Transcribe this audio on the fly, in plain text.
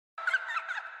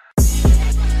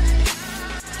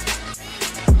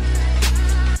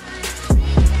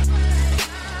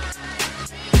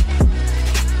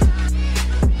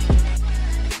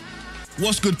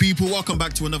What's good, people? Welcome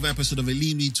back to another episode of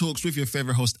Elimi Talks with your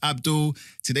favorite host, Abdul.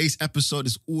 Today's episode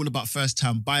is all about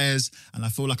first-time buyers, and I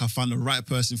feel like I found the right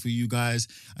person for you guys.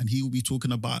 And he will be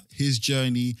talking about his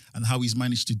journey and how he's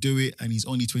managed to do it, and he's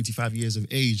only 25 years of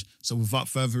age. So without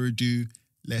further ado,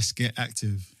 let's get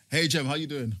active. Hey, Jem, how you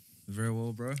doing? Very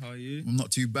well, bro. How are you? I'm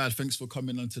not too bad. Thanks for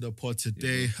coming onto the pod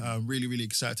today. I'm really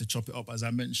excited to chop it up. As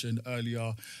I mentioned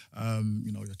earlier,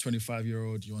 you're a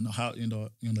 25-year-old. You're on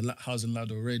the housing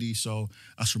ladder already, so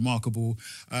that's remarkable.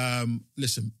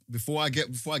 Listen, before I get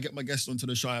my guests onto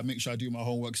the show, I make sure I do my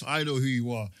homework so I know who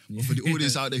you are. But for the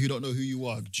audience out there who don't know who you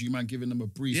are, do you mind giving them a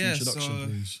brief introduction,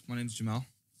 please? My name's Jamal.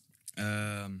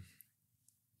 At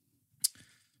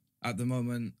the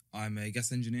moment, I'm a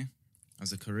gas engineer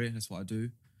as a career. That's what I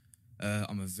do.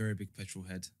 I'm a very big petrol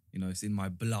head. You know, it's in my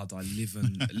blood. I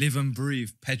live and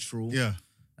breathe petrol. Yeah.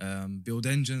 Build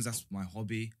engines, that's my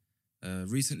hobby.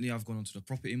 Recently, I've gone onto the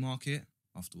property market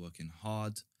after working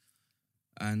hard.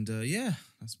 And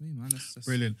that's me, man. That's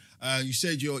brilliant. You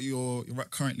said you're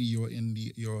currently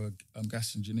you're a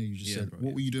gas engineer. You just said. Bro,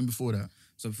 what were you doing before that?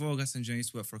 So before gas engineer, I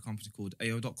used to work for a company called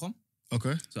AO.com.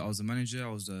 Okay. So I was a manager.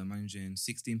 I was managing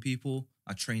 16 people.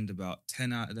 I trained about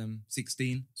 10 out of them,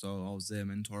 16. So I was their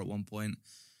mentor at one point.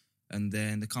 And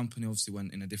then the company obviously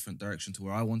went in a different direction to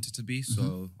where I wanted to be.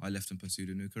 So I left and pursued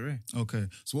a new career. Okay.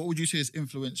 So what would you say has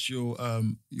influenced your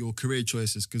career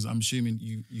choices? Because I'm assuming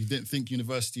you didn't think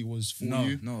university was for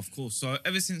you. No, of course. So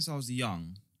ever since I was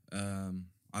young,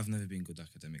 I've never been good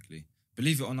academically.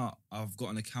 Believe it or not, I've got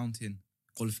an accounting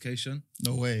qualification.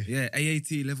 No way. Yeah,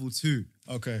 AAT level 2.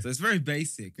 Okay. So it's very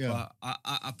basic, but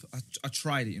I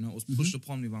tried it, you know. It was pushed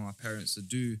upon me by my parents to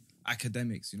do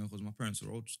academics, you know, because my parents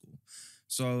were old school.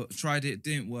 So tried it,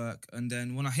 didn't work. And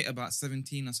then when I hit about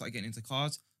 17, I started getting into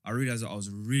cars. I realized that I was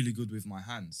really good with my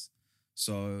hands.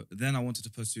 So then I wanted to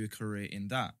pursue a career in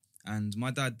that. And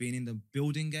my dad being in the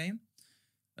building game,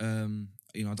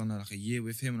 I'd done like a year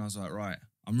with him and I was like, right,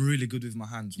 I'm really good with my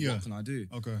hands. Yeah. What can I do?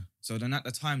 Okay. So then at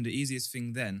the time, the easiest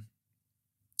thing then,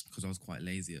 because I was quite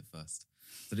lazy at first,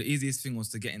 so the easiest thing was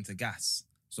to get into gas.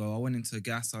 So I went into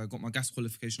gas. I got my gas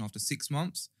qualification after 6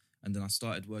 months, and then I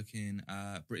started working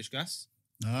at British Gas.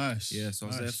 Nice. Yeah, so I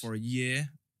was there for a year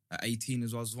at 18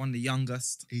 as well. I was one of the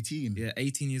youngest. 18? Yeah,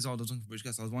 18 years old. I was working for British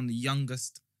Gas. I was one of the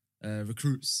youngest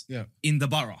recruits in the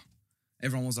borough.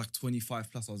 Everyone was like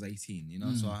 25 plus. I was 18, you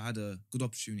know, so I had a good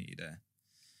opportunity there.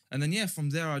 And then, from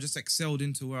there, I just excelled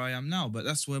into where I am now. But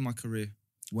that's where my career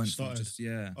went from.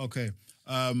 Okay.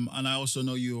 And I also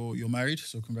know you're married,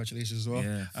 so congratulations as well.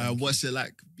 Yeah, what's it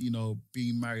like,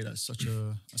 being married at such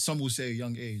some will say a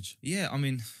young age? Yeah, I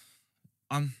mean,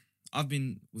 I've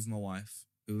been with my wife,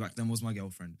 who back then was my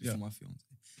girlfriend before my fiance,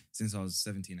 since I was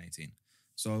 17, 18.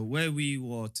 So where we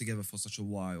were together for such a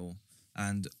while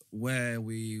and where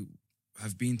we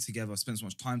have been together, spent so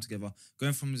much time together,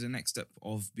 going from the next step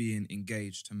of being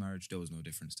engaged to marriage, there was no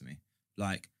difference to me.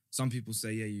 Like, some people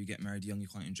say, you get married young, you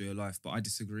can't enjoy your life, but I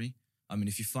disagree. I mean,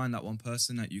 if you find that one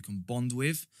person that you can bond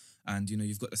with and,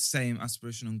 you've got the same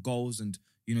aspiration and goals and,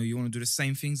 you want to do the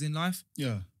same things in life,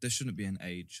 there shouldn't be an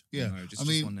age. Yeah. It's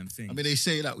just one of them things. I mean, they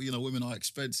say that, women are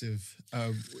expensive.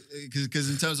 Because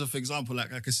in terms of, for example,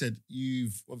 like I said, you're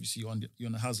on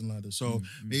the housing ladder. So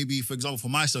maybe, for example, for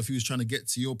myself, who's trying to get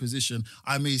to your position,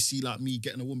 I may see like me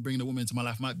bringing a woman into my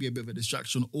life might be a bit of a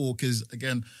distraction, or because,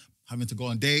 again, having to go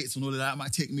on dates and all of that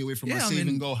might take me away from my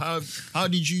saving goal. How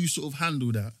did you sort of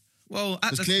handle that? Well,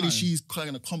 at the clearly time, she's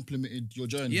kind of complimented your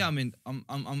journey. Yeah, I mean,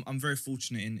 I'm very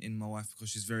fortunate in my wife because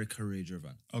she's very career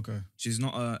driven. Okay. She's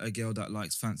not a girl that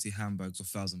likes fancy handbags or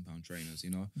 £1,000 trainers, you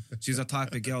know? She's a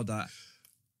type of girl that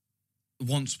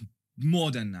wants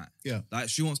more than that. Yeah. Like,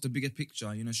 she wants the bigger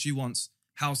picture, you know? She wants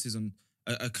houses and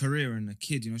a career and a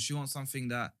kid, you know? She wants something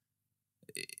that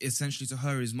essentially to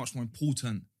her is much more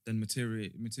important than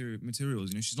materials,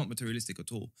 you know? She's not materialistic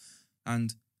at all.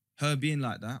 And her being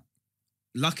like that,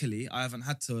 luckily, I haven't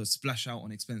had to splash out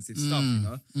on expensive stuff, you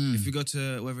know? If we go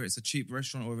to, whether it's a cheap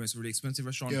restaurant or whether it's a really expensive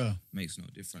restaurant, makes no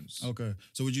difference. Okay.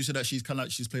 So would you say that she's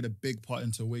played a big part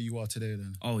into where you are today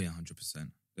then? Oh, yeah,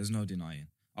 100%. There's no denying.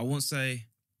 I won't say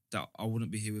that I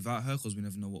wouldn't be here without her because we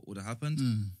never know what would have happened.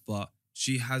 But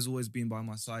she has always been by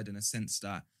my side in a sense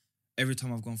that every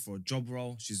time I've gone for a job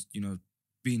role, she's,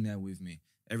 been there with me.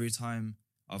 Every time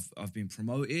I've been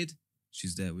promoted,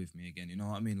 she's there with me again. You know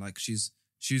what I mean? Like, she's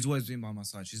always been by my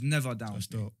side. She's never down. That's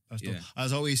dope.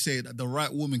 As I always say, that the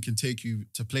right woman can take you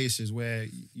to places where,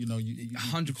 you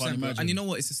 100%. can't imagine. And you know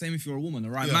what? It's the same if you're a woman. The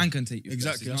right man can take you.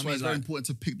 Exactly. Places, That's why it's very important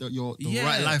to pick the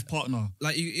right life partner.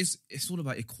 Like, it's all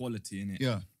about equality, innit?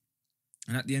 Yeah.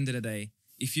 And at the end of the day,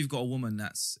 if you've got a woman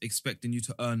that's expecting you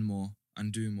to earn more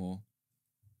and do more,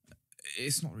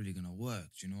 it's not really gonna work.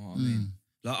 Do you know what I mean?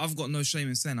 Like, I've got no shame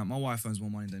in saying that my wife earns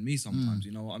more money than me sometimes.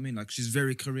 You know what I mean? Like, she's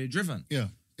very career driven. Yeah.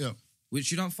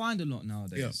 Which you don't find a lot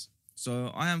nowadays. Yeah. So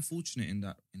I am fortunate in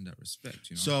that respect.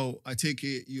 You know. So I take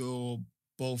it you're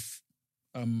both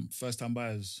first time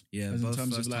buyers. Yeah, As in both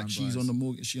terms of like first-time she's buyers. on the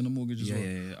mortgage, she on the mortgage as well.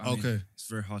 Yeah. I Okay. mean, it's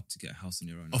very hard to get a house on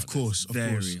your own. Of nowadays. course,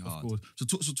 Very hard. of course.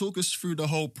 So talk us through the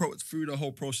whole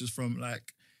process from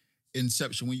like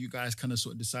inception when you guys kind of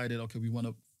sort of decided, okay, we want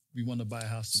to buy a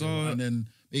house together, and then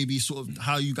maybe sort of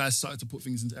how you guys started to put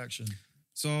things into action.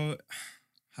 So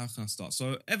how can I start?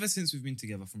 So ever since we've been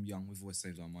together from young, we've always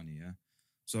saved our money. Yeah.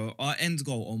 So our end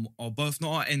goal, or both,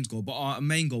 not our end goal, but our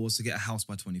main goal was to get a house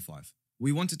by 25.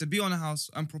 We wanted to be on a house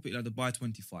and property ladder by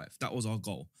 25. That was our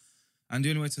goal. And the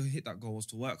only way to hit that goal was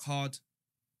to work hard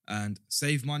and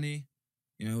save money.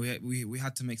 You know, we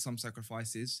had to make some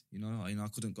sacrifices. You know, I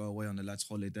couldn't go away on the lads'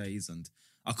 holidays, and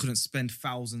I couldn't spend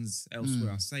thousands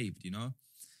elsewhere I saved, you know.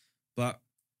 But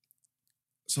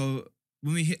so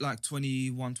when we hit like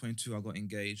 21, 22, I got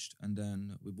engaged, and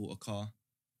then we bought a car.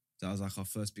 That was like our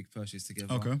first big purchase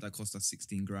together. Okay. That cost us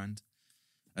 16 grand.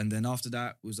 And then after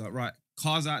that, we was like, right,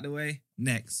 car's out of the way.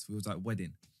 Next, we was like,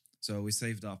 wedding. So we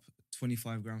saved up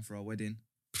 25 grand for our wedding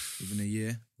within a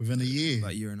year. Within a year?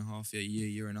 About a year and a half. Yeah,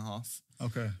 year and a half.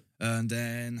 Okay. And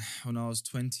then when I was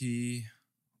 20, I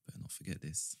better not forget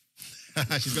this.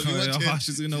 She's going to be watching.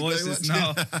 She's going to watch this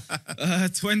now.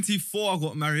 24, I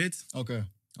got married. Okay.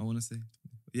 I want to say.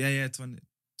 Yeah,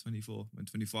 24, when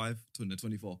 25,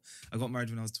 24. I got married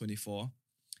when I was 24.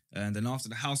 And then after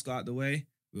the house got out of the way,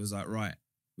 we was like, right,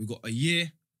 we got a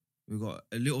year. We got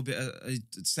a little bit of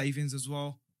savings as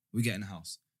well. We're getting a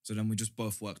house. So then we just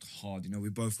both worked hard. You know, we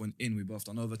both went in, we both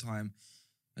done overtime.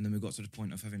 And then we got to the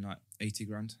point of having like 80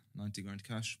 grand, 90 grand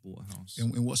cash, bought a house.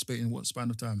 In what span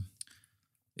of time?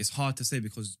 It's hard to say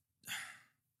because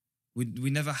we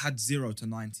never had 0 to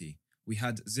 90. We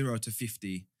had 0 to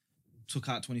 50. Took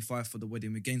out 25 for the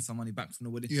wedding. We gained some money back from the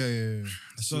wedding. Yeah.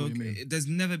 I see So what you mean. there's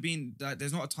never been that.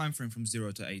 There's not a time frame from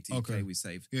 0 to 80. Okay. We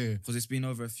saved. Yeah. Because it's been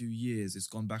over a few years. It's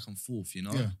gone back and forth. You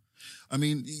know. Yeah. I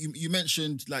mean, you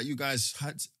mentioned like you guys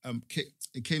had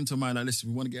it came to mind like, listen,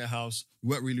 we want to get a house. We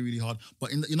work really, really hard.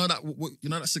 But in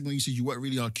that segment you said you work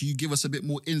really hard. Can you give us a bit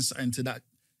more insight into that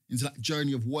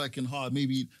journey of working hard?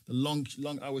 Maybe the long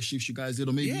hour shifts you guys did,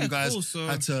 or maybe you guys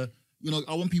had to. You know,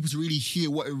 I want people to really hear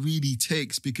what it really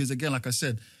takes because, again, like I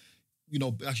said, you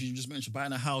know, actually you just mentioned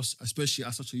buying a house, especially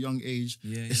at such a young age,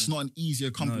 it's not an easy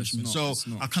accomplishment. No, it's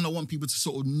not. I kind of want people to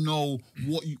sort of know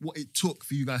what it took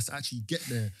for you guys to actually get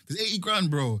there. Because 80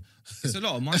 grand, bro. It's a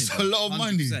lot of money. It's a lot of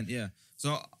money. Yeah.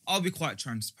 So I'll be quite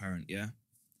transparent, yeah?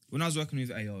 When I was working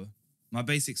with AO, my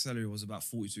basic salary was about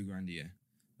 42 grand a year.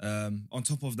 On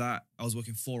top of that, I was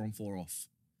working 4 on 4 off.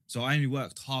 So I only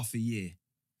worked half a year.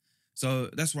 So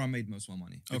that's where I made most of my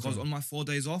money. Because on my 4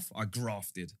 days off, I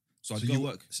grafted. So I'd go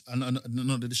work. An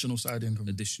additional side income.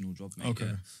 Additional job, mate. Okay.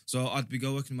 Yeah. So I'd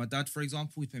go working with my dad, for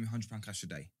example. He'd pay me £100 cash a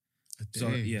day. A day? So,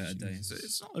 yeah, a day. So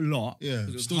it's not a lot. Yeah.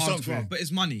 It was Still hard something. graft, but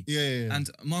it's money. Yeah. And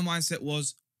my mindset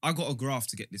was, I got a graft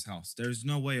to get this house. There is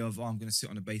no way of, I'm going to sit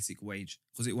on a basic wage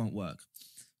because it won't work.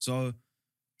 So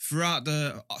throughout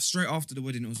straight after the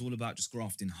wedding, it was all about just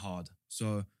grafting hard.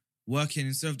 So working,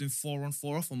 instead of doing 4 on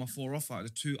 4 off, on my 4 off, out of the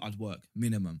 2, I'd work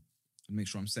minimum and make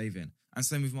sure I'm saving. And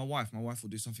same with my wife. My wife will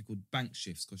do something called bank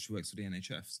shifts because she works for the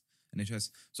NHS.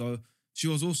 So she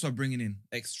was also bringing in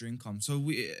extra income. So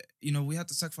we had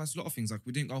to sacrifice a lot of things. Like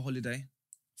we didn't go on holiday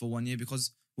for 1 year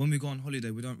because when we go on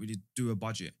holiday, we don't really do a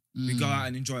budget. We go out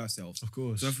and enjoy ourselves. Of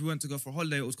course. So if we went to go for a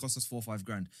holiday, it would cost us 4 or 5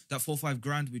 grand. That 4 or 5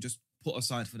 grand we just put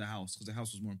aside for the house because the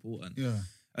house was more important. Yeah.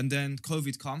 And then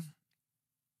COVID come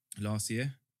last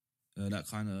year. That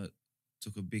kind of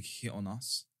took a big hit on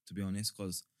us, to be honest,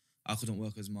 because I couldn't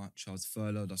work as much. I was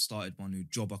furloughed. I started my new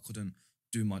job. I couldn't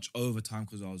do much overtime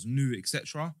because I was new,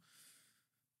 etc.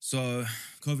 So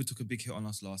COVID took a big hit on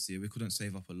us last year. We couldn't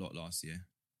save up a lot last year.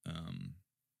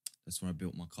 That's where I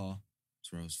built my car.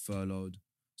 That's where I was furloughed.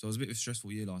 So it was a bit of a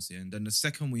stressful year last year. And then the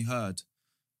second we heard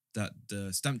that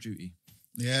the stamp duty.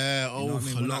 Yeah, You know what I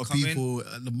mean? a When lot that of come in, people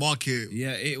at the market.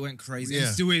 Yeah, it went crazy. Yeah. It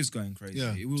still is going crazy.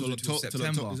 Yeah. It will Till until October-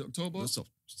 September. is it October? It was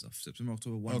September,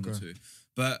 October, 1 Okay. or 2.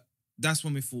 But that's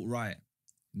when we thought, right,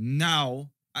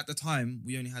 now, at the time,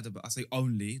 we only had about, I say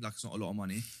only, like it's not a lot of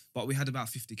money, but we had about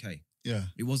 50K. Yeah.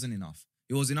 It wasn't enough.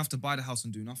 It was enough to buy the house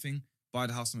and do nothing, buy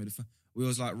the house and we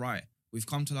was like, right, we've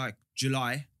come to like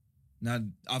July. Now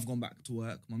I've gone back to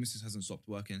work. My missus hasn't stopped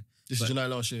working. This is July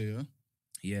last year, yeah?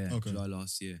 Yeah, Okay. July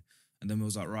last year. And then we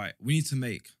was like, right, we need to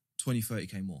make 20,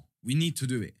 30K more. We need to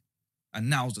do it. And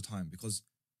now's the time because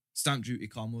stamp duty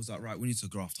come. I was like, right, we need to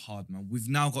graft hard, man. We've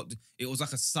now got. It was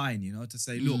like a sign, you know, to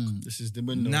say, look, this is the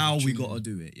window. now we opportunity. got to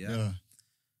do it. Yeah.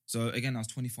 So again, I was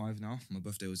 25 now. My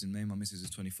birthday was in May. My missus is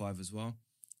 25 as well.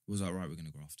 It was like, right, we're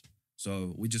gonna graft.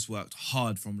 So we just worked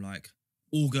hard from like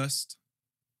August.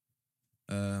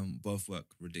 Both work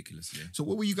ridiculously. So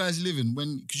where were you guys living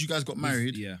because you guys got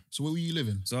married? Yeah. So where were you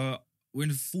living? So we're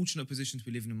in a fortunate position to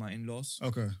be living in my in-laws.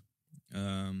 Okay.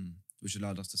 Which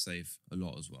allowed us to save a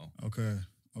lot as well. Okay.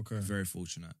 Very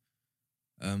fortunate.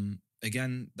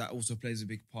 Again, that also plays a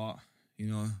big part. You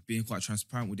know, being quite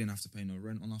transparent, we didn't have to pay no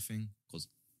rent or nothing because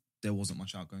there wasn't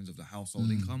much outgoings of the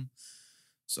household income.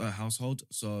 So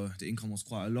the income was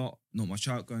quite a lot. Not much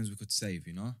outgoings we could save,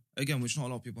 you know? Again, which not a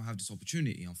lot of people have this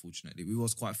opportunity, unfortunately. We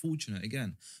was quite fortunate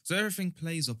again. So everything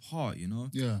plays a part, you know?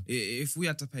 Yeah. If we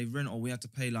had to pay rent or we had to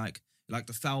pay like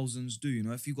the thousands do, you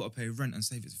know, if you got to pay rent and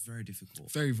save, it's very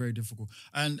difficult. Very, very difficult.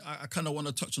 And I kind of want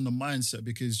to touch on the mindset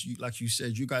because, like you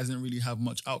said, you guys didn't really have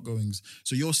much outgoings.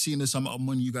 So you're seeing this amount of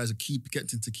money you guys are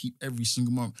getting to keep every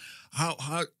single month. How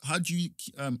did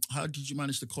you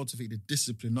manage to cultivate the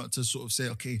discipline, not to sort of say,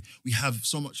 okay, we have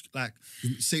so much, like,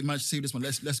 save this money,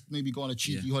 let's maybe go on a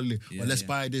cheeky holiday, or let's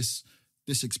buy this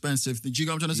expensive thing. Do you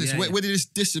know what I'm trying to say? So where did this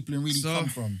discipline really come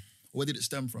from? Where did it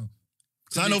stem from?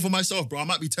 Because I know for myself, bro, I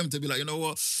might be tempted to be like, you know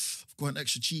what, I've got an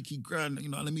extra cheeky grand, you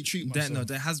know, let me treat myself.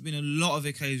 There has been a lot of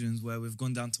occasions where we've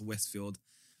gone down to Westfield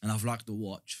and I've liked the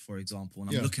watch, for example,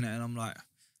 and I'm looking at it and I'm like,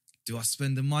 do I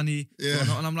spend the money? Yeah.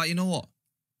 And I'm like, you know what?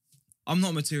 I'm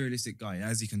not a materialistic guy,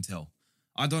 as you can tell.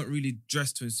 I don't really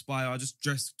dress to inspire. I just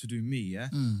dress to do me, yeah?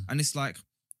 And it's like,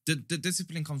 the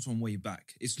discipline comes from way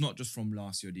back. It's not just from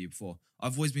last year or the year before.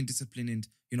 I've always been disciplined in,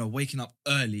 you know, waking up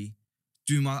early,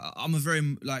 I'm a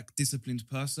very like disciplined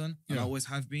person, and I always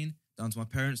have been, down to my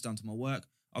parents, down to my work.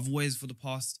 I've always, for the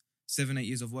past 7-8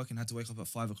 years of working, had to wake up at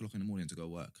 5 o'clock in the morning to go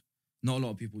work. Not a lot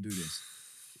of people do this.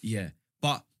 Yeah.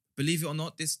 But believe it or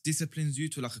not, this disciplines you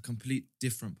to like a complete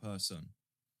different person.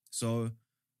 So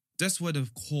that's where the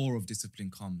core of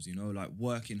discipline comes, you know, like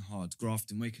working hard,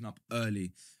 grafting, waking up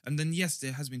early. And then, yes,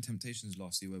 there has been temptations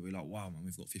last year where we're like, wow, man,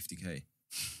 we've got 50K.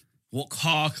 What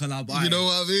car can I buy? You know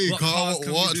what I mean? Car,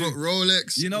 watch, what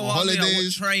Rolex, you know what holidays. I mean? I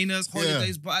want trainers,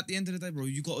 holidays. But at the end of the day, bro,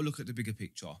 you got to look at the bigger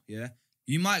picture, yeah?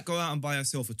 You might go out and buy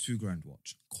yourself a $2,000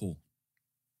 watch. Cool.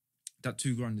 That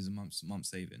 $2,000 is a month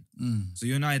saving. So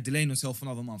you and I are delaying yourself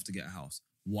another month to get a house.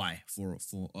 Why? For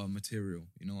material.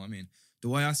 You know what I mean? The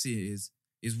way I see it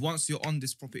is once you're on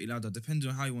this property ladder, depending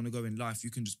on how you want to go in life, you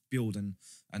can just build and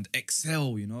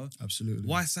excel, you know? Absolutely.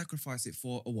 Why sacrifice it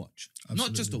for a watch? Absolutely.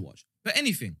 Not just a watch, but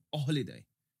anything. A holiday.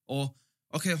 Or,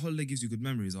 okay, a holiday gives you good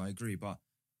memories, I agree, but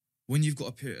when you've got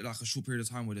a period, like a short period of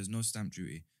time where there's no stamp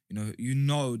duty, you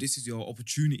know this is your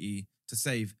opportunity to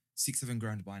save 6-7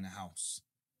 grand buying a house.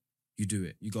 You do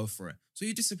it. You go for it. So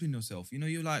you discipline yourself. You know,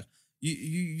 you're like,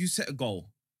 you set a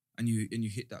goal and you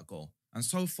hit that goal. And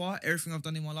so far, everything I've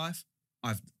done in my life,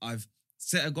 I've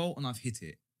set a goal and I've hit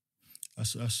it.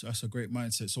 That's a great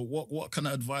mindset. So what kind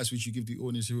of advice would you give the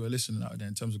audience who are listening out there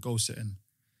in terms of goal setting?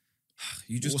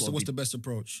 What's the best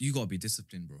approach? You got to be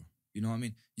disciplined, bro. You know what I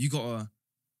mean? You got to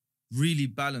really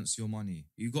balance your money.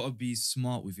 You got to be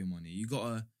smart with your money. You got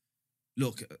to,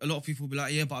 look, a lot of people will be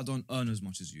like, yeah, but I don't earn as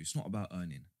much as you. It's not about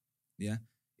earning. Yeah?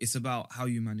 It's about how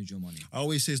you manage your money. I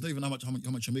always say it's not even how much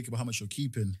you're making, but how much you're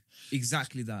keeping.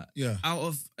 Exactly that. Yeah.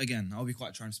 Again, I'll be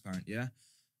quite transparent, yeah?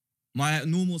 My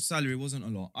normal salary wasn't a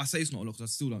lot. I say it's not a lot because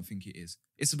I still don't think it is.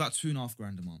 It's about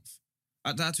 $2,500 a month.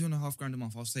 At that $2,500 a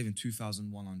month, I was saving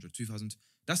 2,100, 2,000.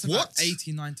 That's about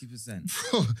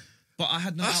 80-90%. But I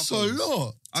had no That's outcomes. a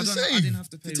lot to save. I didn't have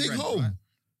to pay to take rent, home. Right?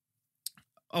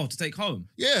 Oh, to take home?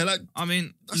 Yeah, like... I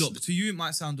mean, look, to you it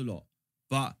might sound a lot.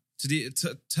 But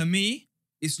to me,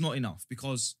 it's not enough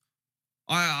because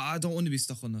I don't want to be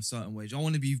stuck on a certain wage. I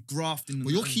want to be grafting.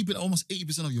 Well, you're keeping almost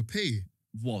 80% of your pay.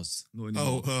 Was. Not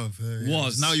anymore.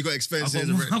 Was. Now you got expenses.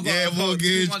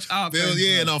 Mortgage, bill.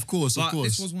 Yeah, no, of course.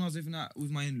 This was when I was living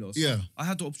with my in-laws. Yeah. I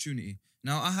had the opportunity.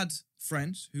 Now, I had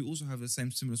friends who also have the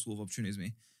similar sort of opportunity as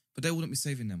me, but they wouldn't be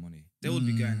saving their money. They would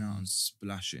be going out and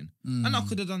splashing. And I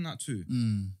could have done that too.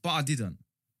 But I didn't.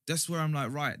 That's where I'm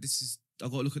like, right, I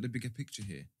got to look at the bigger picture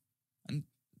here. And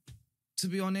to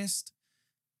be honest,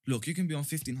 look, you can be on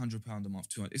 £1,500 a month,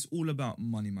 $200. It's all about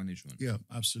money management. Yeah,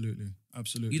 absolutely.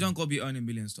 You don't got to be earning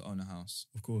millions to own a house.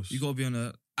 Of course. You got to be on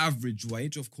an average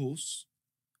wage, of course.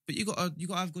 But you got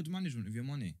to have good management of your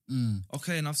money.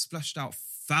 Okay, and I've splashed out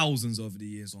thousands over the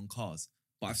years on cars,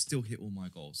 but I've still hit all my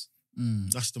goals.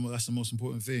 That's the most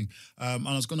important thing. And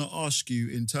I was going to ask you,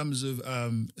 in terms of,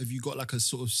 have you got like a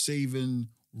sort of saving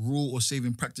rule or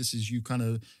saving practices you kind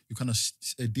of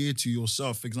adhere to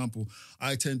yourself? For example,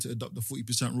 I tend to adopt the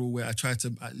 40% rule where I try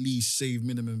to at least save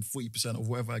minimum 40% of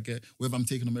whatever I get, whether I'm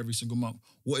taking them every single month.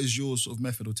 What is your sort of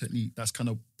method or technique that's kind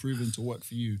of proven to work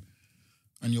for you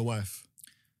and your wife?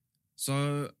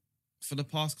 So for the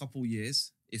past couple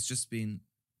years, it's just been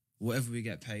whatever we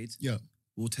get paid. Yeah.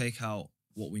 We'll take out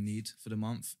what we need for the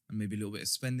month and maybe a little bit of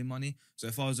spending money. So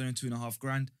if I was earning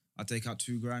 $2,500, I'd take out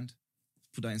 $2,000,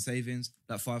 put that in savings.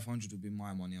 That 500 would be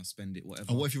my money. I'll spend it, whatever.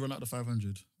 And what if you run out the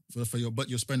 500 for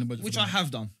your spending budget? Which I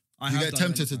have done. You get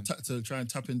tempted to try and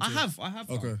tap into. I have.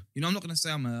 Okay. Done. You know, I'm not going to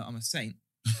say I'm a saint.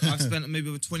 I've spent maybe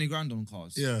over 20 grand on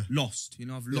cars. Yeah. Lost. You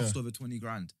know, I've lost over 20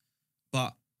 grand.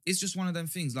 But it's just one of them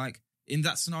things. Like in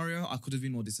that scenario, I could have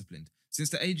been more disciplined. Since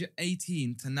the age of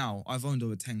 18 to now, I've owned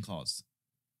over 10 cars.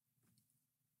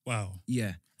 Wow.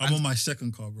 Yeah. I'm on my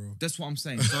second car, bro. That's what I'm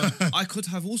saying. So I could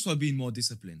have also been more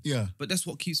disciplined. Yeah. But that's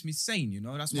what keeps me sane, you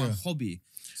know? That's my hobby.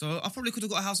 So I probably could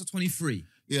have got a house at 23.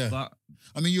 Yeah. But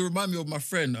I mean, you remind me of my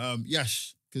friend,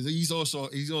 Yash, because he's also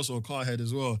a car head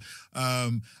as well.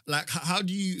 Like, how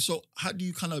do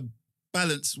you kind of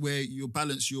balance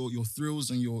your thrills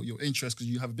and your interests, because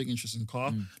you have a big interest in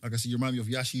car. Like I said, you remind me of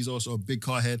Yash. He's also a big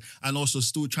car head, and also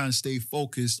still trying to stay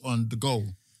focused on the goal.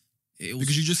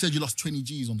 Because you just said you lost 20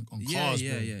 G's on cars,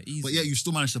 bro. Easy. But yeah, you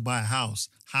still managed to buy a house.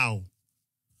 How?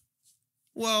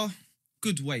 Well,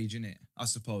 good wage, innit? I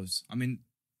suppose. I mean,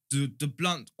 the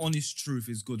blunt, honest truth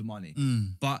is good money.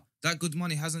 But that good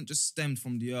money hasn't just stemmed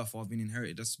from the earth I've been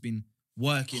inherited. That's been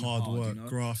working hard work, you know?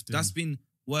 grafting. That's been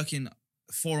working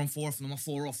 4 on 4 off and on my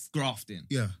 4 off, grafting.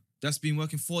 Yeah. That's been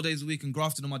working 4 days a week and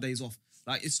grafting on my days off.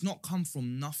 Like, it's not come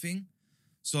from nothing.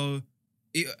 So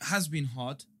it has been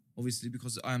hard, obviously,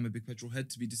 because I am a big petrol head.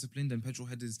 To be disciplined, and petrol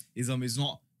head is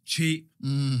not cheap,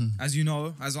 as you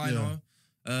know, as I know.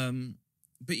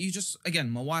 But you just, again,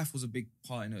 my wife was a big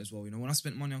part in it as well. You know, when I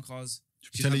spent money on cars,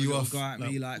 she'd have a little go at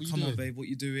me like, come on, babe, what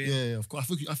you doing? Yeah, of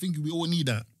course. I think we all need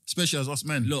that, especially as us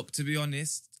men. Look, to be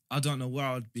honest, I don't know where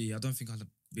I'd be. I don't think I'd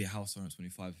be a house owner at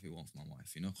 25 if it weren't for my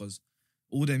wife, you know, because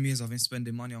all them years I've been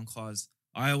spending money on cars,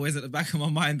 I always, at the back of my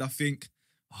mind, I think,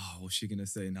 oh, what's she going to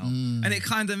say now? And it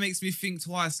kind of makes me think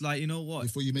twice, like, you know what?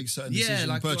 Before you make certain decisions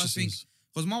and purchases.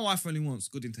 Because my wife only wants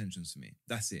good intentions for me.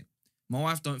 That's it. My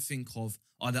wife don't think of,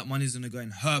 oh, that money's going to go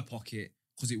in her pocket,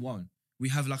 because it won't. We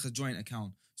have like a joint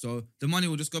account. So the money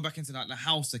will just go back into like the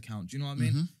house account. Do you know what I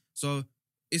mean? So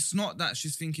it's not that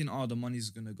she's thinking, oh, the money's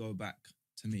going to go back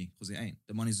to me, because it ain't.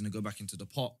 The money's going to go back into the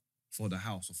pot for the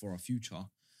house or for our future.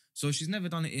 So she's never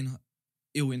done it in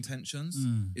ill intentions.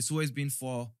 It's always been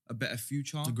for a better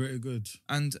future. The greater good.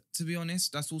 And to be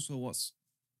honest, that's also what's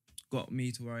got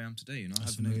me to where I am today, you know,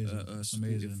 that's having amazing. a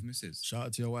supportive missus. Shout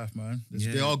out to your wife, man.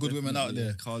 There are good women out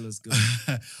there. Carla's good.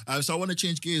 So I want to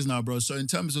change gears now, bro. So in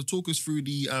terms of, talk us through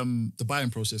the buying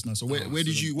process now. So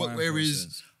what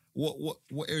areas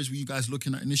were you guys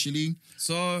looking at initially?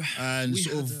 So and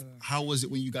how was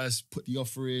it when you guys put the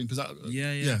offer in? Because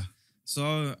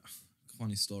So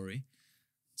funny story.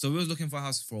 So we was looking for a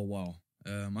house for a while.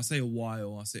 I say a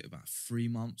while, I say about 3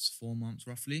 months, 4 months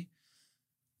roughly.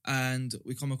 And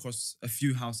we come across a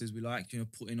few houses we liked, you know,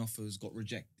 put in offers, got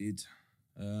rejected.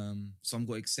 Some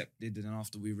got accepted, and then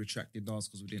after we retracted ours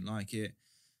because we didn't like it.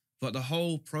 But the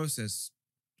whole process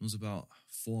was about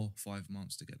 4 or 5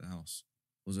 months to get the house.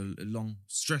 It was a long,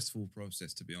 stressful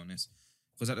process, to be honest.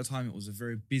 Because at the time it was a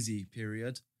very busy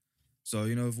period. So,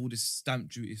 you know, with all this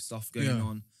stamp duty stuff going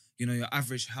on, you know, your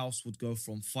average house would go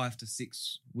from 5 to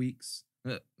 6 weeks,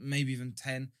 maybe even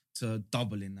 10, to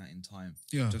doubling that in time.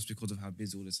 Yeah. Just because of how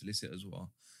busy all the solicitors were.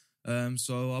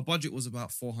 So our budget was about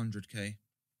 400k.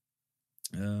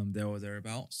 There or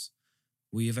thereabouts.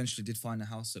 We eventually did find a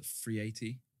house at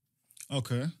 380.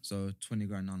 Okay. So 20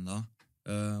 grand under.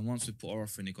 Once we put our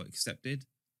offer in, it got accepted.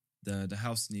 The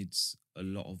house needs a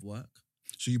lot of work.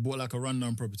 So you bought like a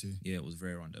rundown property? Yeah, it was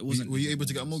very rundown. Were you able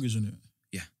to get a mortgage on it?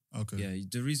 Yeah. Okay. Yeah,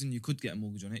 the reason you could get a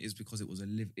mortgage on it is because it was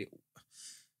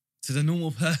to the normal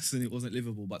person, it wasn't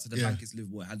livable, but to the bank, it's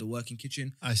livable. It had a working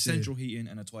kitchen, central heating,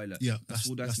 and a toilet. Yeah, that's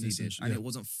all that's needed. And it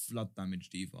wasn't flood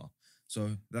damaged either. So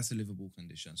that's a livable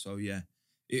condition. So yeah,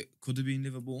 it could have been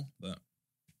livable, but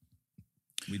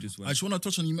we just went. I just want to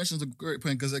touch on, you mentioned a great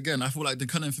point, because again, I feel like the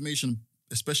kind of information,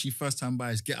 especially first-time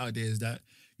buyers, get out there is that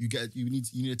you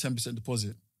need a 10%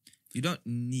 deposit. You don't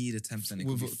need a 10%. It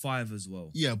could be 5 as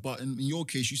well. Yeah, but in your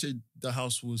case, you said the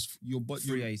house was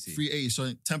 380. 380,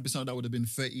 so 10% of that would have been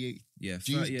 38. Yeah,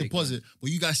 38 deposit.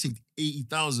 But you guys saved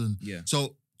 80,000. Yeah.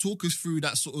 So talk us through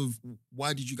that sort of,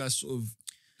 why did you guys sort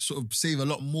of save a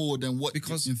lot more than what,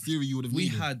 because in theory you would have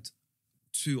needed? We had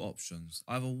 2 options.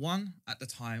 Either one, at the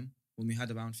time when we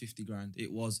had around 50 grand,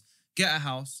 it was get a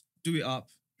house, do it up,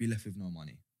 be left with no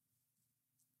money,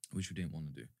 which we didn't want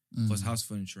to do because house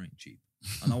furniture ain't cheap,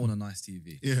 and I want a nice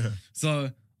TV. Yeah.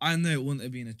 So I know it wouldn't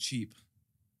have been a cheap.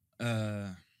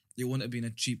 It wouldn't have been a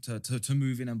cheap to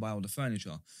move in and buy all the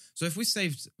furniture. So if we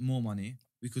saved more money,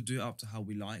 we could do it up to how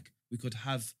we like. We could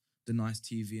have the nice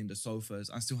TV and the sofas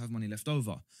and still have money left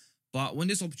over. But when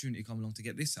this opportunity came along to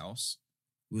get this house,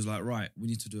 it was like, right, we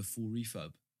need to do a full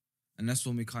refurb. And that's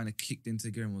when we kind of kicked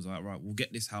into gear and was like, right, we'll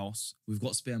get this house. We've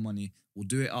got spare money. We'll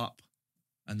do it up.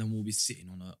 And then we'll be sitting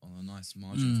on a nice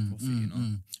margin of profit, you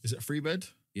know. Is it a 3-bed?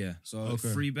 Yeah. So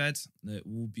 3-bed, it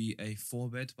will be a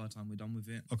 4-bed by the time we're done with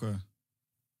it. Okay.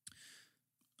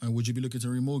 And would you be looking to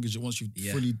remortgage it once you've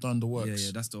fully done the works?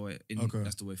 Yeah, that's the way.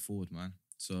 That's the way forward, man.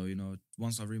 So, you know,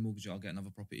 once I remortgage it, I'll get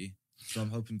another property. So I'm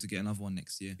hoping to get another one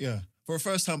next year. Yeah. For a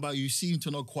first-time buyer, you seem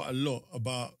to know quite a lot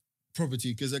about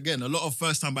property because, again, a lot of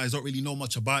first-time buyers don't really know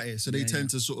much about it. So they tend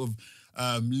to sort of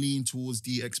lean towards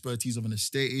the expertise of an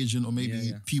estate agent or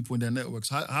maybe people in their networks.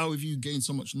 How have you gained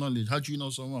so much knowledge? How do you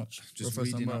know so much? Just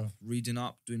reading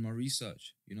up, doing my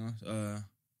research, you know.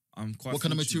 I'm quite. What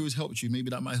kind of materials helped you? Maybe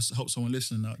that might help someone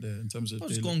listening out there in terms of. I'll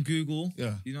just go on Google,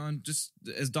 you know, and just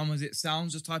as dumb as it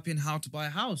sounds, just type in how to buy a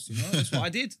house. You know, that's what I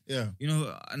did. Yeah. You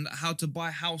know, and how to buy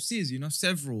houses. You know,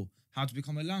 several. How to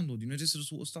become a landlord. You know, this is the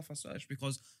sort of stuff I search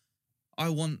because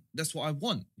that's what I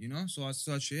want. You know, so I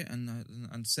search it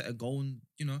and set a goal, and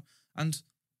you know, and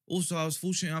also I was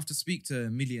fortunate enough to speak to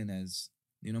millionaires.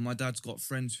 You know, my dad's got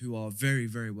friends who are very,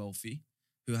 very wealthy,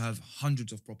 who have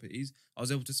hundreds of properties. I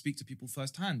was able to speak to people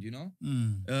firsthand, you know?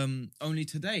 Only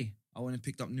today, I went and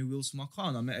picked up new wheels for my car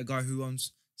and I met a guy who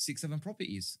owns 6-7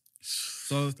 properties.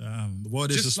 So, damn, the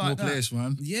world is a small place,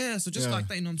 man. Yeah, so just like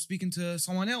that, you know, I'm speaking to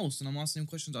someone else and I'm asking him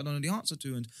questions I don't know the answer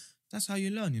to. And that's how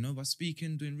you learn, you know, by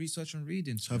speaking, doing research and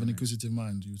reading. So have an inquisitive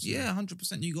mind, you would say. Yeah,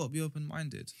 100%. You got to be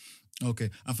open-minded.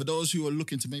 Okay. And for those who are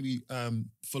looking to maybe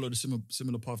follow the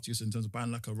similar path to you in terms of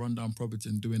buying like a rundown property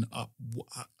and doing it up,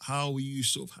 how are you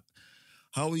sort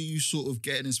of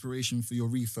getting inspiration for your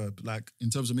refurb? Like in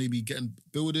terms of maybe getting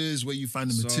builders, where you find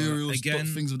the materials,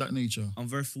 things of that nature? I'm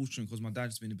very fortunate because my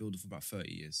dad's been a builder for about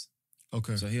 30 years.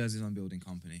 Okay. So he has his own building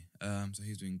company. So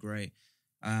he's doing great.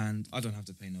 And I don't have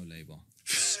to pay no labour.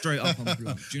 Straight up on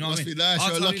blunt. Do you know what I mean? Must be nice.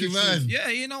 You're a lucky man. Yeah,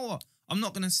 you know what? I'm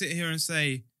not going to sit here and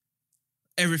say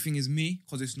everything is me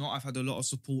because it's not. I've had a lot of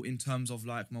support in terms of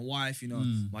like my wife, you know,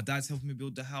 my dad's helping me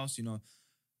build the house, you know.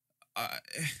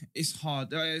 It's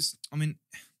hard. I mean,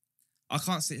 I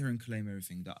can't sit here and claim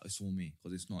everything that it's all me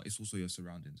because it's not. It's also your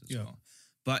surroundings as well.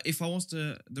 But if I was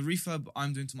to, the refurb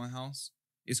I'm doing to my house,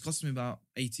 it's costing me about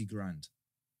 80 grand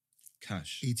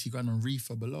cash. 80 grand on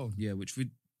refurb alone? Yeah, which we're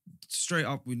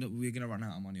going to run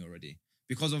out of money already.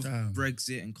 Because of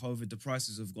Brexit and COVID, the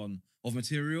prices have gone, of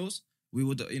materials, we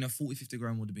would, 40, 50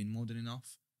 grand would have been more than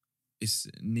enough. It's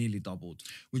nearly doubled.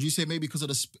 Would you say maybe because of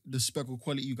the speckle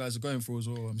quality you guys are going for as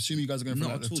well? I'm assuming you guys are going for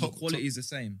not at all. The quality is the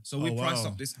same. So we priced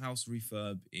up this house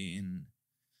refurb in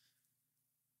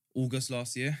August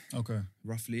last year. Okay.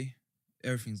 Roughly.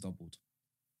 Everything's doubled.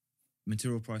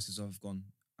 Material prices have gone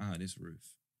out of this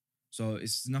roof. So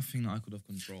it's nothing that I could have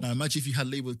controlled. Now imagine if you had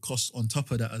labour costs on top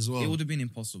of that as well. It would have been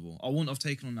impossible. I wouldn't have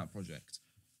taken on that project.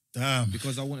 Damn.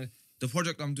 Because the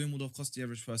project I'm doing would have cost the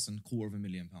average person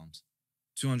 £250,000.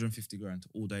 250 grand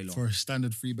all day long. For a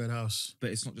standard 3-bed house.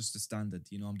 But it's not just a standard.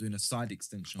 You know, I'm doing a side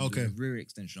extension. I'm doing a rear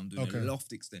extension. I'm doing a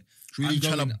loft extension. Really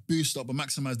trying to boost up and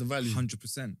maximise the value.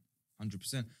 100%.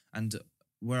 100%. And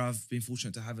where I've been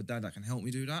fortunate to have a dad that can help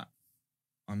me do that,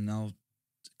 I'm now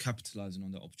capitalising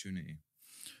on that opportunity.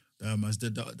 As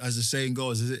the saying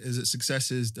goes, is it success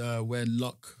is when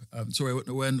luck?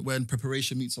 When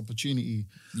preparation meets opportunity.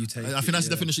 You take. I think that's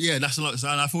the definition. Yeah, that's a lot.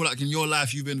 And I feel like in your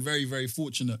life you've been very, very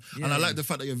fortunate, and I like the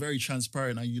fact that you're very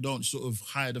transparent and you don't sort of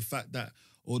hide the fact that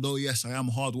although yes, I am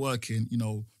hardworking,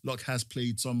 luck has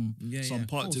played some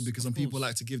part to it because some people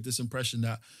like to give this impression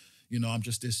that I'm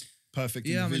just this perfect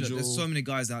individual. I mean, look, there's so many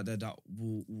guys out there that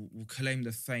will claim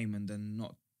the fame and then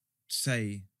not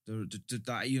say.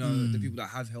 The people that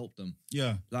have helped them.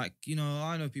 Yeah. Like,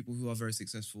 I know people who are very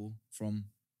successful from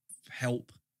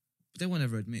help, but they won't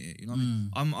ever admit it. You know what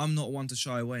I mean? I'm not one to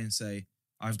shy away and say,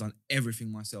 I've done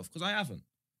everything myself, because I haven't.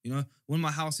 When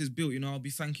my house is built, I'll be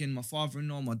thanking my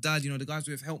father-in-law, my dad, the guys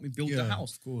who have helped me build the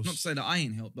house. Of course. Not to say that I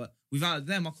ain't helped, but without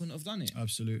them, I couldn't have done it.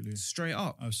 Absolutely. Straight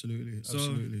up. Absolutely.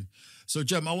 So,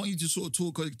 Jem, I want you to sort of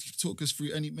talk us through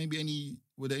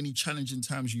were there any challenging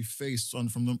times you faced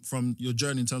from your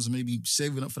journey in terms of maybe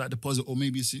saving up for that deposit, or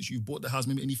maybe since you bought the house,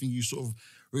 maybe anything you sort of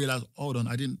realized, hold on,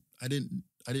 I didn't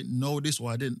know this,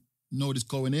 or I didn't know this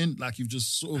going in, like you've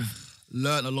just sort of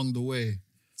learned along the way.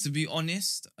 To be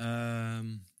honest,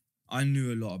 I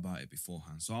knew a lot about it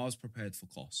beforehand, so I was prepared for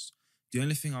costs. The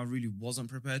only thing I really wasn't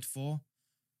prepared for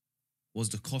was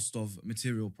the cost of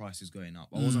material prices going up.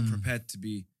 I wasn't prepared to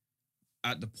be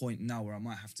at the point now where I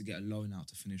might have to get a loan out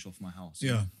to finish off my house.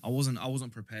 Yeah. I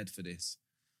wasn't prepared for this.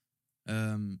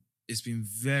 It's been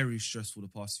very stressful the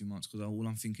past few months because all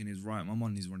I'm thinking is, right, my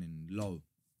money's running low.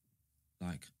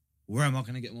 Like, where am I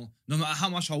going to get more? No matter how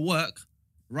much I work,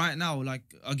 right now,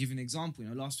 like, I'll give you an example.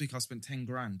 Last week I spent 10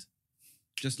 grand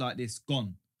just like this,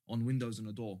 gone on windows and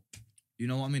a door. You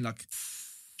know what I mean? Like,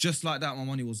 just like that, my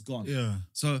money was gone. Yeah.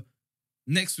 So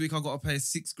next week I got to pay a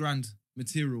 6 grand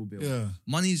material bill. Yeah.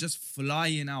 Money's just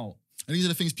flying out. And these are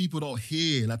the things people don't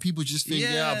hear. Like, people just think,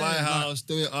 I'll buy a house,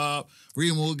 do it up,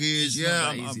 remortgage.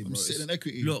 I'm sitting in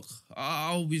equity. Look,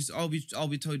 I'll be told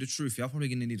the truth. I'm probably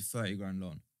gonna need a 30 grand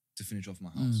loan to finish off my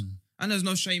house. And there's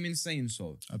no shame in saying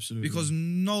so. Absolutely. Because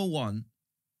no one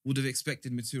would have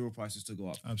expected material prices to go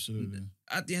up. Absolutely.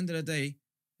 At the end of the day,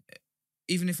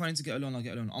 even if I need to get a loan, I'll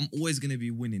get a loan. I'm always gonna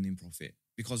be winning in profit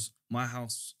because my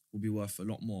house will be worth a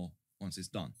lot more once it's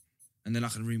done. And then I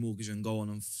can remortgage and go on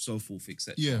and so forth,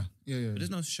 etc. Yeah. But there's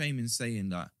no shame in saying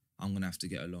that I'm going to have to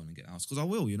get a loan and get a house. Because I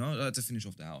will, to finish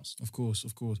off the house. Of course.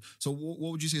 So what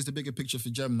would you say is the bigger picture for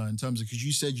Jem now in terms of, because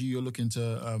you said you're looking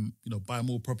to, buy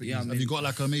more properties. Yeah, have you got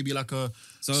maybe a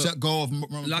set goal of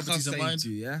like properties in mind? To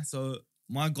you, yeah? So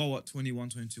my goal at 21,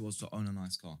 22 was to own a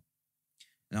nice car.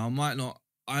 Now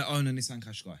I own a Nissan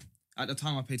Qashqai. At the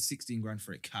time I paid 16 grand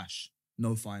for it cash,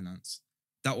 no finance.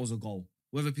 That was a goal.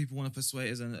 Whether people want to persuade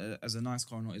it as a nice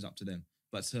car or not is up to them.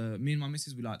 But me and my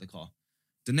missus, we like the car.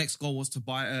 The next goal was to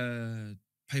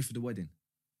pay for the wedding.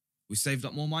 We saved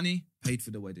up more money, paid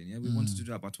for the wedding. Yeah, we wanted to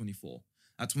do that by 24.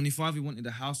 At 25, we wanted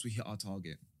a house. We hit our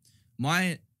target.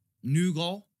 My new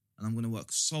goal, and I'm going to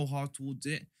work so hard towards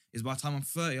it, is by the time I'm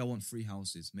 30, I want 3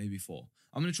 houses, maybe 4.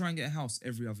 I'm going to try and get a house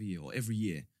every other year or every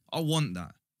year. I want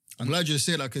that. I'm glad you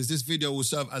said that because this video will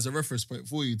serve as a reference point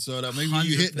for you. So that maybe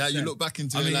you hit that, you look back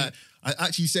into it like, I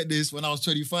actually said this when I was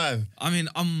 25. I mean,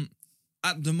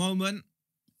 at the moment,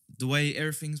 the way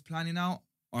everything's planning out,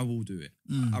 I will do it.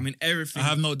 I mean, everything. I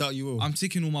have no doubt you will. I'm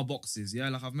ticking all my boxes, yeah?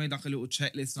 Like, I've made like a little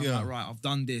checklist. And I'm like, right, I've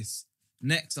done this.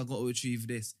 Next, I've got to achieve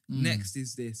this. Next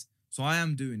is this. So I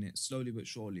am doing it slowly but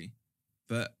surely.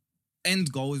 But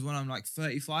end goal is when I'm like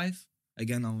 35.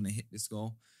 Again, I'm going to hit this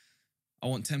goal. I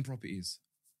want 10 properties.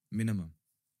 Minimum.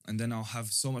 And then I'll have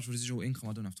so much residual income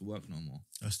I don't have to work no more.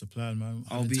 That's the plan, man.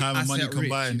 I'll be time and money rich,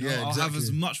 combined. Yeah, I'll have as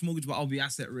much mortgage, but I'll be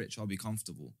asset rich. I'll be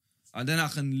comfortable. And then I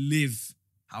can live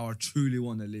how I truly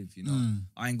want to live,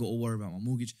 I ain't got to worry about my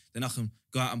mortgage. Then I can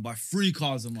go out and buy 3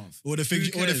 cars a month. All the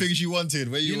things you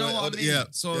wanted. Where you know what I mean? Yeah.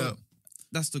 So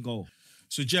that's the goal.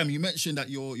 So, Jem, you mentioned that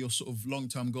your sort of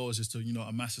long-term goals is to,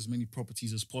 amass as many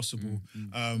properties as possible,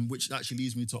 which actually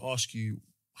leads me to ask you,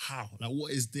 how? Like,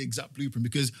 what is the exact blueprint?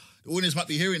 Because the audience might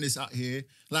be hearing this out here.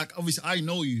 Like, obviously, I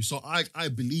know you, so I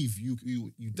believe you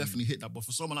definitely hit that. But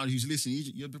for someone out who's listening,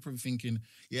 you're probably thinking,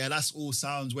 yeah, that's all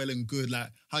sounds well and good.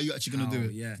 Like, how are you actually going to do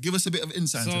it? Yeah. Give us a bit of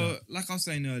insight into that. So, like I was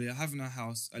saying earlier, having a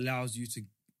house allows you to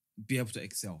be able to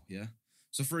excel, yeah?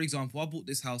 So, for example, I bought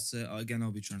this house, again,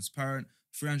 I'll be transparent,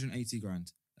 380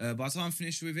 grand. By the time I'm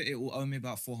finished with it, it will owe me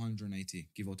about 480,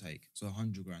 give or take. So,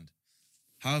 100 grand.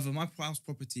 However, my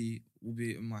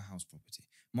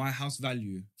house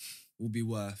value will be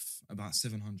worth about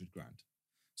 700 grand.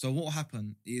 So what will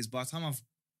happen is by the time I've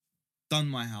done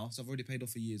my house, I've already paid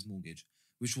off a year's mortgage,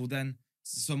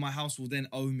 so my house will then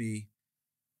owe me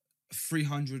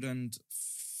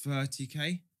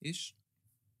 330k-ish.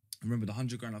 Remember, the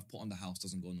 100 grand I've put on the house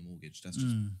doesn't go on the mortgage. That's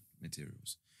just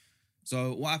materials.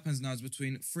 So what happens now is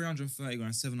between 330 grand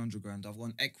and 700 grand, I've got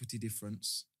an equity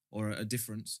difference, or a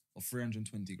difference of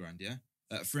 320 grand, yeah?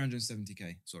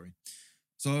 370k, sorry.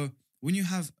 So when you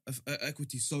have an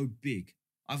equity so big,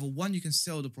 either one, you can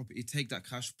sell the property, take that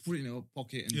cash, put it in your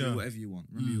pocket and do whatever you want.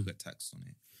 Remember, you'll get taxed on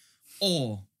it.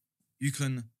 Or you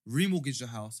can remortgage the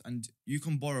house and you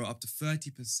can borrow up to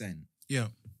 30%. Yeah.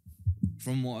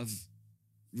 From what I've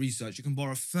researched, you can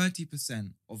borrow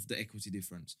 30% of the equity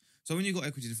difference. So when you got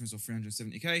equity difference of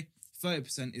 370k,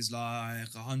 30% is like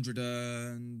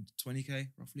 120k,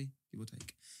 roughly, give or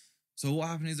take. So what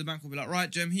happened is the bank will be like, right,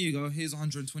 Jem, here you go. Here's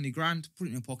 120 grand. Put it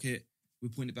in your pocket. We're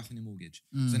putting it back on your mortgage.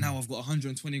 So now I've got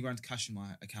 120 grand cash in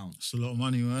my account. It's a lot of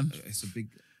money, man. It's a big...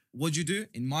 What'd you do?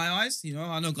 In my eyes,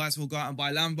 I know guys will go out and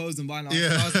buy Lambos and buy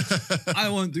cars. I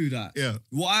won't do that. Yeah.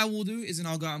 What I will do is then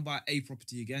I'll go out and buy a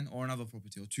property again, or another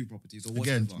property, or 2 properties, or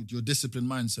whatever. Again, your disciplined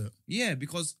mindset. Yeah,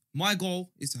 because my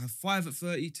goal is to have 5 at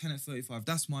 30, 10 at 35.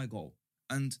 That's my goal.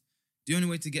 And the only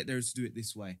way to get there is to do it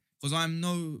this way. Because I'm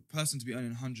no person to be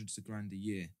earning hundreds of grand a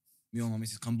year. Me and my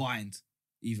missus combined.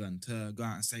 even to go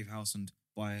out and save house and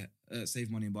save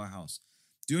money and buy a house.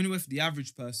 The only way for the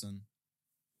average person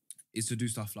is to do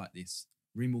stuff like this: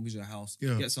 remortgage a house,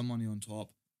 get some money on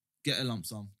top, get a lump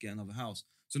sum, get another house.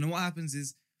 So then what happens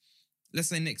is, let's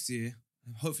say next year,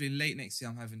 hopefully late next year,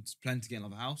 I'm having to plan to get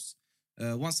another house.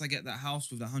 Once I get that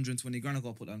house with that 120 grand, I've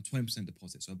got to put down 20%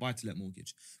 deposit. So a buy-to-let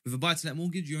mortgage. With a buy-to-let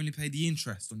mortgage, you only pay the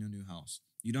interest on your new house.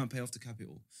 You don't pay off the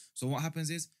capital. So what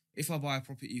happens is, if I buy a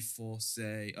property for,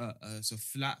 say, so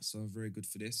flat, so very good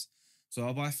for this. So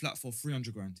I'll buy a flat for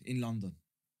 300 grand in London,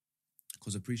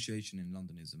 because appreciation in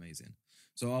London is amazing.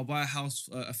 So I'll buy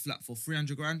a flat for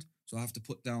 300 grand. So I have to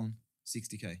put down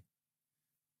 60k.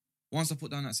 Once I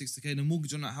put down that 60k, the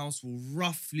mortgage on that house will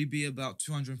roughly be about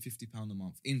 £250 a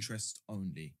month, interest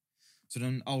only. So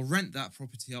then I'll rent that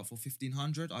property out for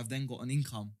 1,500. I've then got an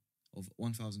income of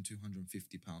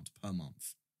 £1,250 per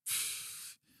month.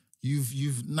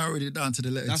 You've narrowed it down to the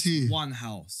letter That's T. one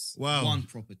house, Wow. one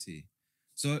property.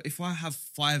 So if I have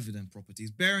 5 of them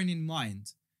properties, bearing in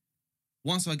mind,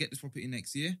 once I get this property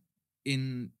next year,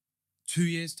 in 2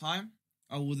 years' time,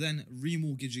 I will then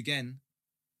remortgage again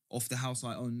off the house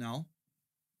I own now,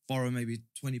 borrow maybe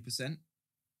 20%,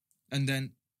 and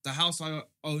then the house I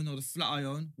own or the flat I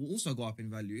own will also go up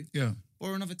in value. Yeah.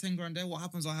 Borrow another 10 grand there. What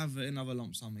happens? I have another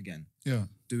lump sum again. Yeah.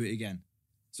 Do it again.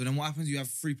 So then what happens? You have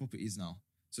 3 properties now.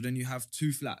 So then you have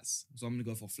 2 flats. So I'm going to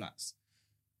go for flats.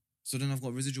 So then I've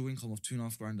got residual income of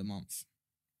 2.5 grand a month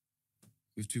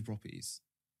with 2 properties.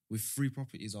 With 3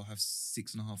 properties, I'll have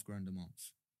 6.5 grand a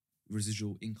month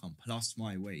residual income plus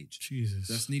my wage. Jesus.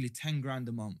 So that's nearly 10 grand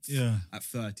a month at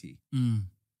 30.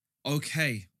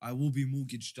 Okay, I will be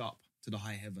mortgaged up to the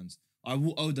high heavens. I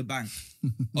will owe the bank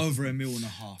over £1.5 million.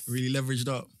 Really leveraged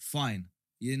up. Fine.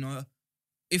 You know,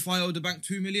 if I owe the bank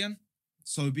 2 million,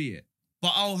 so be it.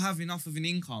 But I'll have enough of an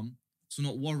income to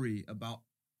not worry about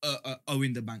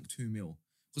owing the bank 2 mil.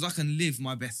 Because I can live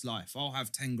my best life. I'll have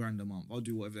 10 grand a month. I'll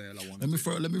do whatever the hell I want. Let me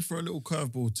throw a little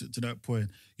curveball to that point.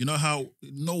 You know how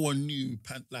no one knew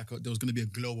there was going to be a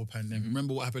global pandemic.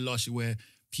 Remember what happened last year where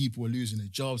people were losing their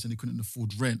jobs and they couldn't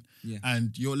afford rent. Yeah.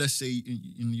 And let's say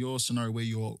in your scenario where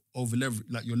you're over you're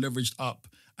leveraged up,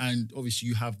 and obviously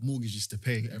you have mortgages to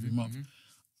pay every month.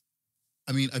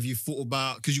 I mean, have you thought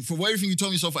about, because for everything you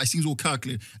told me so far, it seems all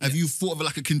calculated. Have you thought of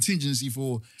like a contingency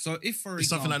for if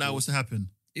something like that was to happen?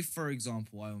 If, for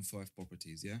example, I own 5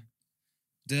 properties,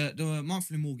 the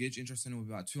monthly mortgage interest will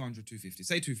be about 200, 250.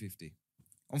 Say 250.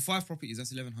 On 5 properties,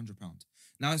 that's £1,100.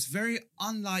 Now, it's very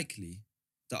unlikely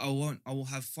that I will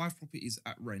have 5 properties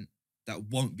at rent that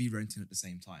won't be renting at the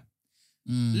same time.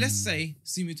 Let's say,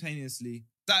 simultaneously,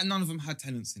 that none of them had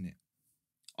tenants in it.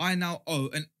 I now owe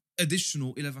an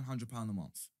additional £1,100 a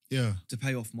month to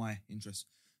pay off my interest.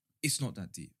 It's not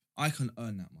that deep. I can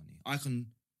earn that money. I can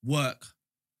work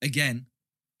again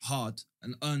hard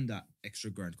and earn that extra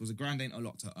grand, because a grand ain't a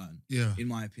lot to earn. In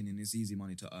my opinion, it's easy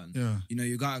money to earn. You know,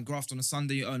 you go out and graft on a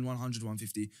Sunday, you earn 100,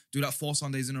 150. Do that 4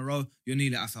 Sundays in a row, you're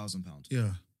nearly at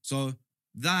 £1,000. So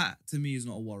that to me is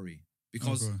not a worry,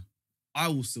 because I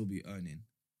will still be earning.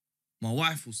 My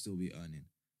wife will still be earning.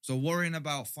 So worrying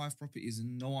about 5 properties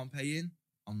and no one paying,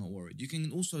 I'm not worried. You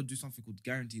can also do something called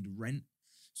guaranteed rent.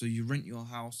 So you rent your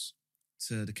house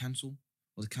to the council,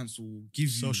 or the council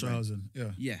gives you social rent. housing.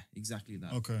 Yeah, exactly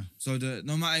that. Okay. So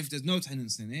no matter if there's no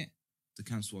tenants in it, the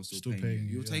council are still paying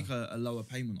you. You'll take a lower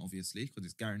payment, obviously, because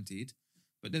it's guaranteed.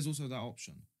 But there's also that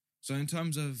option. So in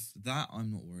terms of that,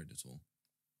 I'm not worried at all.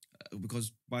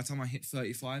 Because by the time I hit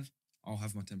 35, I'll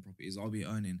have my 10 properties. I'll be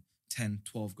earning 10,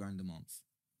 12 grand a month.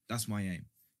 That's my aim.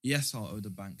 Yes, I'll owe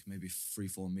the bank maybe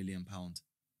 £3-4 million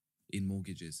in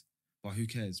mortgages. But who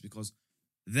cares? Because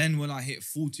then when I hit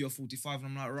 40 or 45, and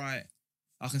I'm like, right,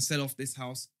 I can sell off this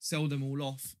house, sell them all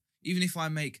off. Even if I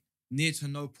make near to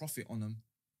no profit on them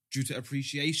due to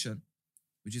appreciation,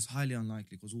 which is highly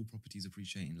unlikely because all properties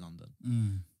appreciate in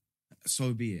London.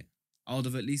 So be it. I would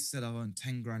have at least said I've earned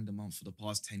 10 grand a month for the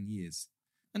past 10 years.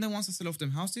 And then once I sell off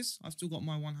them houses, I've still got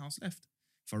my 1 house left.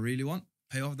 If I really want,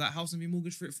 pay off that house and be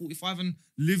mortgaged for it at 45 and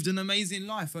lived an amazing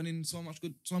life, earning so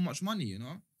much money, you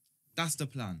know? That's the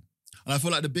plan. And I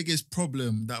feel like the biggest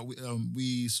problem that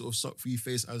we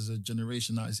face as a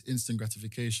generation now is instant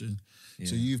gratification.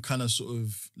 So you've kind of sort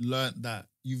of learnt that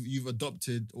you've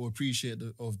adopted or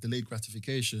appreciated of delayed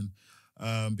gratification,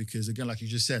 because again, like you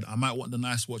just said, I might want the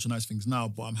nice watch and nice things now,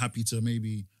 but I'm happy to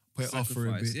maybe put it off for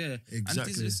a bit. Yeah, exactly. And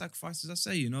these are the sacrifices I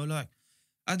say, you know, like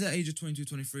at the age of 22,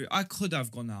 23, I could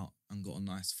have gone out and got a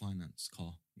nice finance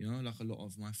car, you know, like a lot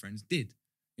of my friends did.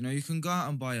 You know, you can go out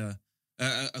and buy a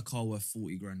car worth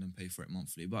 40 grand and pay for it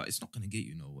monthly, but it's not going to get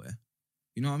you nowhere.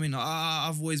 You know what I mean?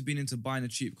 I've always been into buying a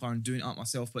cheap car and doing it up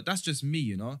myself, but that's just me,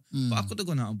 you know? But I could have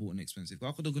gone out and bought an expensive car.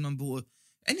 I could have gone and bought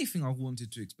anything I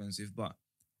wanted too expensive, but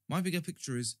my bigger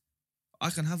picture is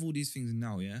I can have all these things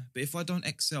now, yeah? But if I don't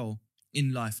excel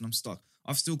in life and I'm stuck,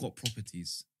 I've still got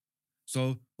properties.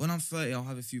 So when I'm 30, I'll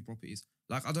have a few properties.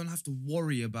 Like, I don't have to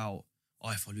worry about,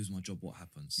 if I lose my job, what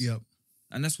happens? Yep.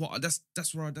 And that's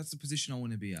the position I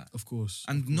want to be at. Of course.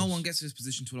 And no one gets to this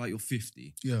position till like you're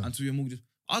 50. Yeah. Until your mortgage.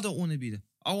 I don't want to be there.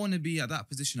 I want to be at that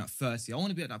position at 30. I want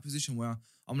to be at that position where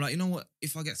I'm like, you know what?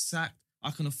 If I get sacked,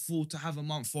 I can afford to have a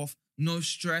month off, no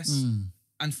stress,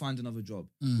 and find another job.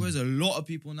 Whereas a lot of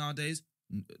people nowadays,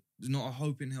 there's not a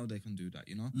hope in hell they can do that,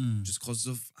 you know? Just because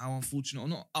of how unfortunate, or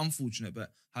not unfortunate,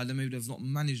 but how they've not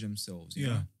managed themselves, you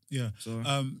know? Yeah. So,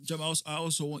 Jem, I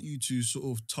also want you to sort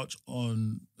of touch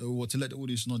on, or to let the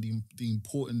audience know the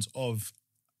importance of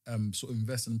sort of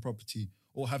investing in property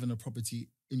or having a property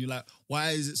in your life. Why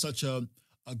is it such a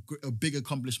big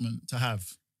accomplishment to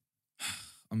have?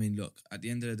 I mean, look, at the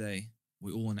end of the day,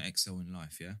 we all want to excel in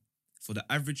life, yeah? For the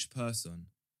average person,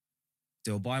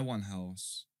 they'll buy one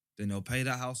house, then they'll pay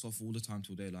that house off all the time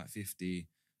till they're like 50,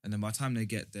 and then by the time they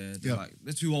get there,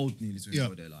 they're too old nearly to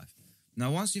enjoy their life.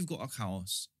 Now, once you've got a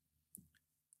house,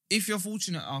 if you're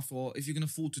fortunate enough, or if you can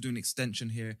afford to do an extension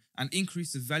here and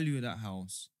increase the value of that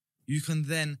house, you can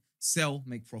then sell,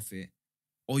 make profit,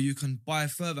 or you can buy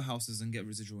further houses and get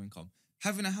residual income.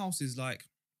 Having a house is like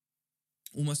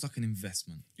almost like an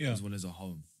investment as well as a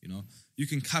home, you know? You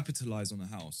can capitalize on a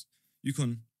house. You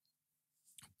can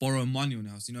borrow money on a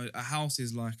house. You know, a house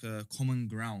is like a common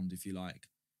ground, if you like,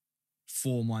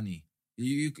 for money.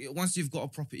 Once you've got a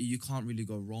property, you can't really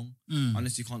go wrong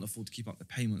unless you can't afford to keep up the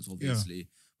payments, obviously. Yeah.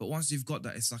 But once you've got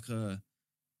that, it's like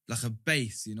a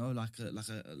base, you know, like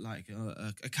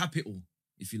a capital,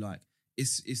 if you like.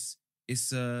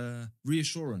 It's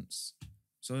reassurance.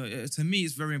 So to me,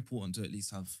 it's very important to at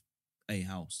least have a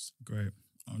house. Great,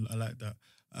 I like that.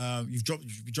 You've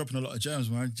been dropping a lot of gems,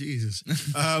 man. Jesus.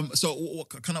 So what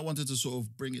kind of wanted to sort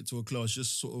of bring it to a close,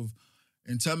 just sort of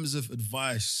in terms of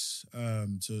advice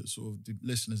to sort of the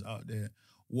listeners out there.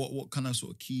 What kind of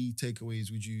sort of key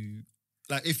takeaways would you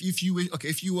like if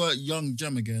you were young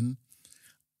Jem again?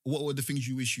 What were the things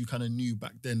you wish you kind of knew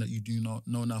back then that you do not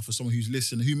know now for someone who's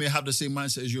listening, who may have the same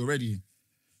mindset as you already?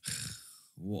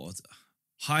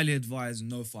 Highly advise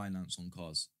no finance on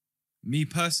cars. Me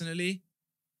personally,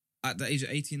 at the age of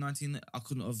 18, 19, I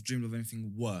couldn't have dreamed of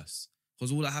anything worse.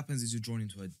 Because all that happens is you're drawn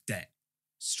into a debt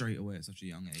straight away at such a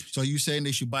young age. So are you saying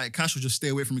they should buy it cash or just stay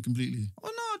away from it completely? Oh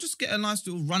no, just get a nice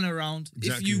little run around.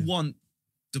 Exactly. If you want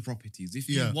the properties, if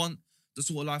you want the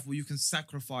sort of life where you can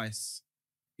sacrifice,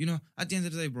 you know, at the end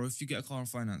of the day, bro, if you get a car on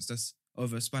finance, that's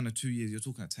over a span of 2 years, you're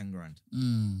talking at 10 grand.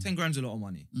 10 grand's a lot of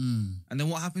money. And then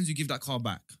what happens? You give that car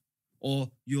back.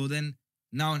 Or you're then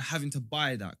now having to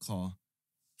buy that car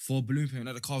for a balloon payment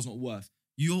that the car's not worth.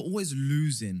 You're always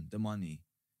losing the money.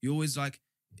 You're always like,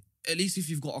 at least if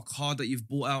you've got a car that you've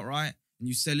bought outright and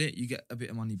you sell it, you get a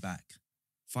bit of money back.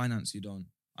 Finance, you don't.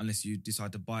 Unless you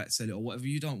decide to buy it, sell it, or whatever,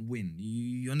 you don't win.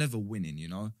 You're never winning, you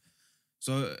know?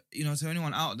 So, you know, to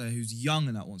anyone out there who's young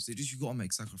and that wants it, just you've got to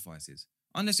make sacrifices.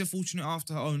 Unless you're fortunate enough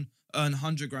to earn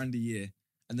 100 grand a year,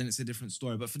 and then it's a different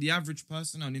story. But for the average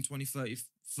person earning 20, 30,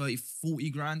 40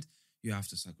 grand, you have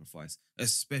to sacrifice,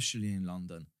 especially in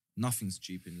London. Nothing's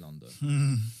cheap in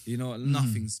London. You know,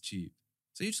 nothing's cheap.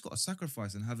 So you just got to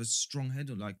sacrifice and have a strong head.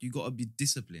 Like, you got to be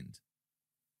disciplined.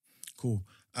 Cool.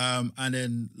 And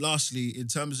then lastly, in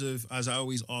terms of, as I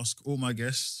always ask all my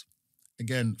guests,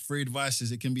 again, 3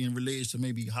 advices. It can be in relation to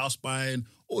maybe house buying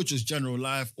or just general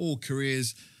life or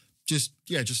careers. Just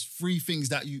 3 things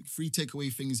that 3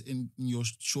 takeaway things in your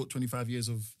short 25 years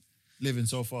of living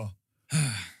so far.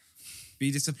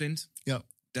 Be disciplined. Yeah.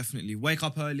 Definitely. Wake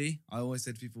up early. I always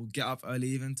said to people, get up early,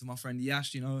 even to my friend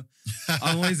Yash, you know.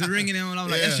 I'm always ringing him and I'm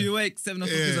like, Yash, you awake? 7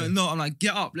 o'clock. He's like, no. I'm like,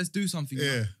 get up, let's do something.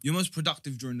 Yeah. You're most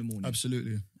productive during the morning.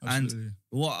 Absolutely. And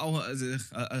what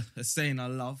is a saying I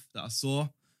love that I saw,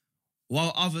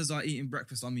 while others are eating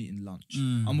breakfast, I'm eating lunch.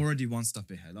 I'm already one step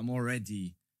ahead. I'm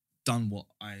already done what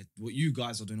you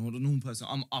guys are doing, or the normal person.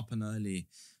 I'm up and early.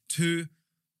 2,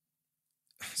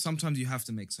 sometimes you have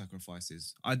to make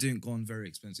sacrifices. I didn't go on very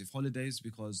expensive holidays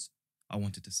because I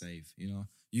wanted to save, you know.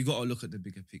 You got to look at the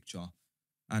bigger picture.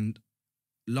 And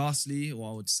lastly,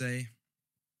 what I would say,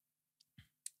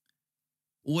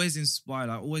 always inspire,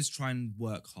 like always try and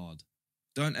work hard.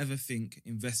 Don't ever think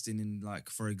investing in, like,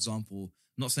 for example,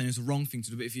 not saying it's a wrong thing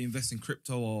to do, but if you invest in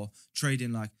crypto or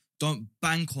trading, like, don't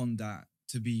bank on that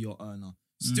to be your earner.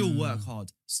 Still work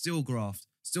hard, still graft,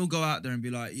 still go out there and be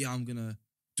like, yeah, I'm going to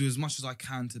do as much as I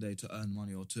can today to earn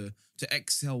money or to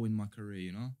excel in my career,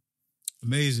 you know?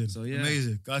 Amazing. So, yeah.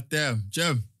 Amazing. God damn.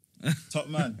 Jem, top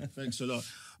man. Thanks a lot.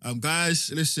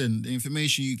 Guys, listen, the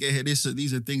information you get here, these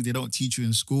are things they don't teach you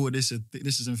in school. This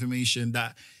is information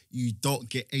that you don't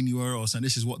get anywhere else. And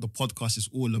this is what the podcast is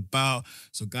all about.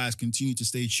 So guys, continue to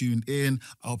stay tuned in.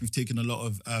 I hope you've taken a lot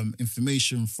of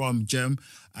information from Jem,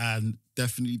 and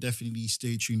definitely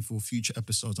stay tuned for future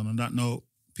episodes. And on that note,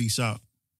 peace out.